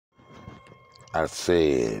I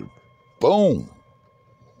said, boom.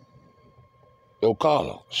 Yo,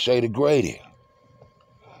 Carla, Shady Grady.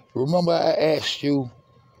 Remember I asked you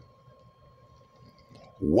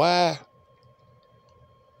why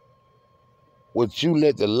would you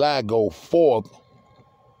let the lie go forth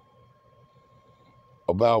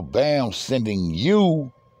about Bam sending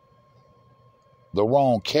you the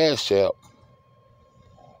wrong cash app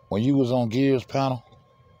when you was on Gear's panel?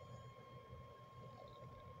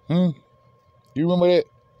 You remember that?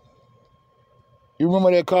 You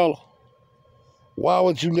remember that, Carla? Why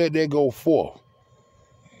would you let that go forth?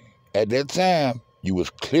 At that time, you was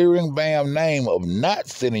clearing Bam's name of not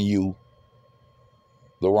sending you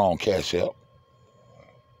the wrong cash app.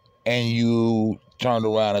 And you turned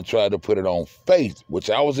around and tried to put it on Faith, which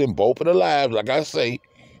I was in both of the lives, like I say,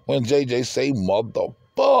 when JJ say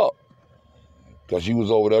motherfuck. Because you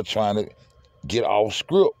was over there trying to get off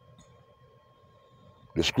script.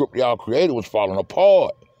 The script y'all created was falling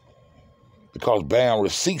apart because Bam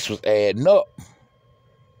receipts was adding up.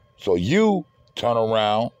 So you turn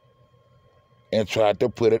around and tried to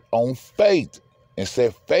put it on Faith and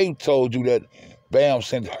said Faith told you that Bam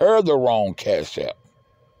sent her the wrong cash app.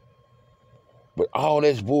 But all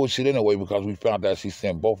that's bullshit anyway because we found out she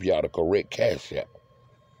sent both of y'all the correct cash app.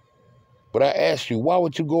 But I asked you, why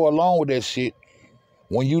would you go along with that shit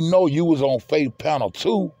when you know you was on Faith panel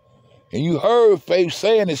 2 and you heard Faith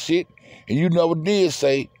saying this shit and you never did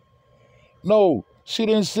say, no, she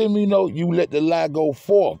didn't send me no, you let the lie go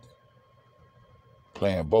forth.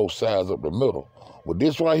 Playing both sides up the middle. Well,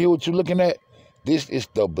 this right here, what you're looking at, this is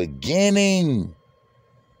the beginning.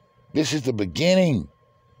 This is the beginning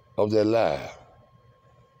of that lie.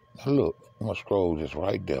 Now look, I'm gonna scroll this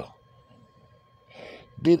right there.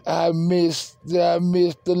 Did I miss the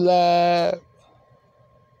live?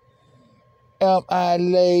 Am I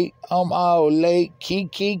late? I'm all late.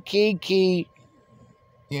 Key.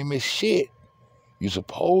 You miss shit. You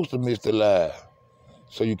supposed to miss the live.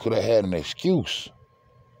 So you could have had an excuse.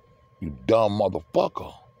 You dumb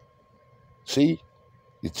motherfucker. See?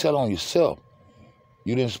 You tell on yourself.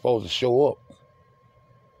 You didn't supposed to show up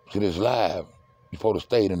to this live. You supposed to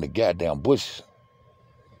stay in the goddamn bushes.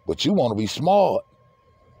 But you want to be smart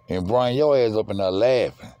and bring your ass up in there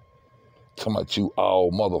laughing. Talking about you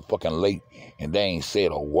all motherfucking late and they ain't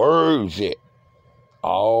said a word yet.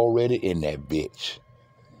 Already in that bitch.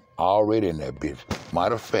 Already in that bitch.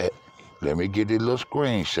 Matter of fact, let me get this little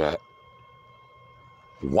screenshot.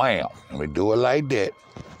 Wham. Let me do it like that.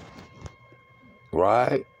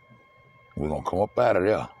 Right? We're going to come up out of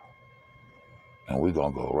there. And we're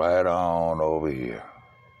going to go right on over here.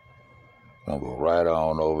 We're going to go right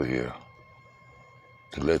on over here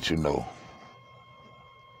to let you know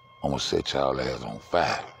I'm going to set y'all ass on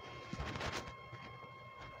fire.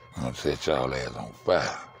 I'm going to set y'all ass on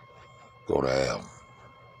fire. Go to album.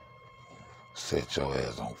 Set your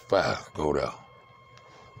ass on fire. Go there.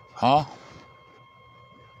 Huh?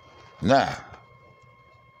 Nah.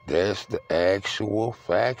 That's the actual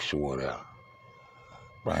factual there.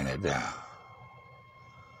 Bring that down.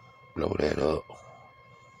 Blow that up.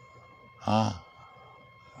 Huh?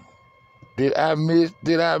 Did I miss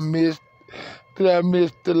the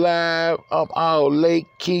live? I'm all late.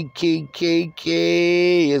 Key.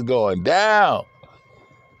 It's going down.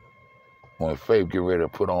 When Faith get ready to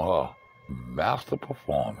put on her master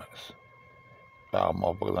performance. Y'all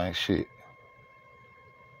motherfuckers ain't shit.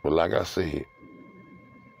 But like I said,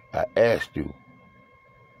 I asked you.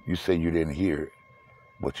 You said you didn't hear it.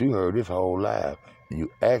 But you heard this whole live. And you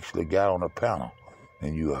actually got on the panel.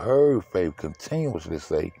 And you heard Faith continuously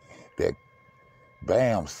say that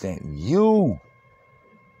Bam sent you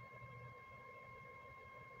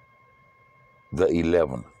the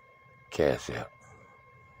 11 cash app.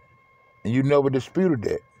 And you never disputed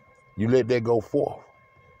that. You let that go forth.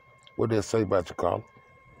 What did they say about you, Carla?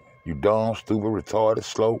 You dumb, stupid, retarded,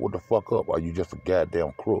 slow, what the fuck up? Or you just a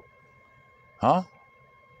goddamn crook? Huh?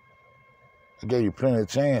 I gave you plenty of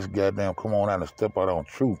chance, goddamn, come on out and step out on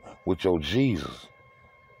truth with your Jesus.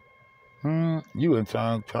 You in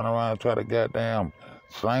turn around and try to goddamn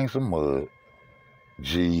slang some mud.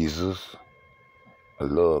 Jesus. I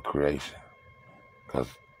love creation. Because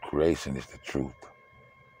creation is the truth.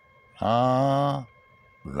 Lying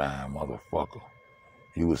motherfucker.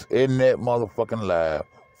 You was in that motherfucking live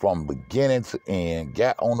from beginning to end,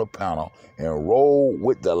 got on the panel, and rolled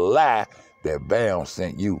with the lie that Bam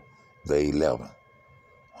sent you the 11.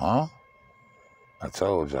 Huh? I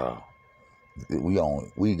told y'all. We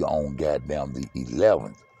on goddamn the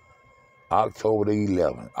 11th. October the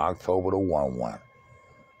 11th. October the 1-1.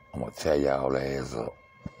 I'm going to tear y'all ass up.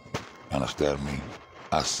 Understand me?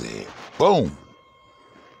 I said, boom.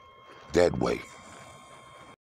 that way.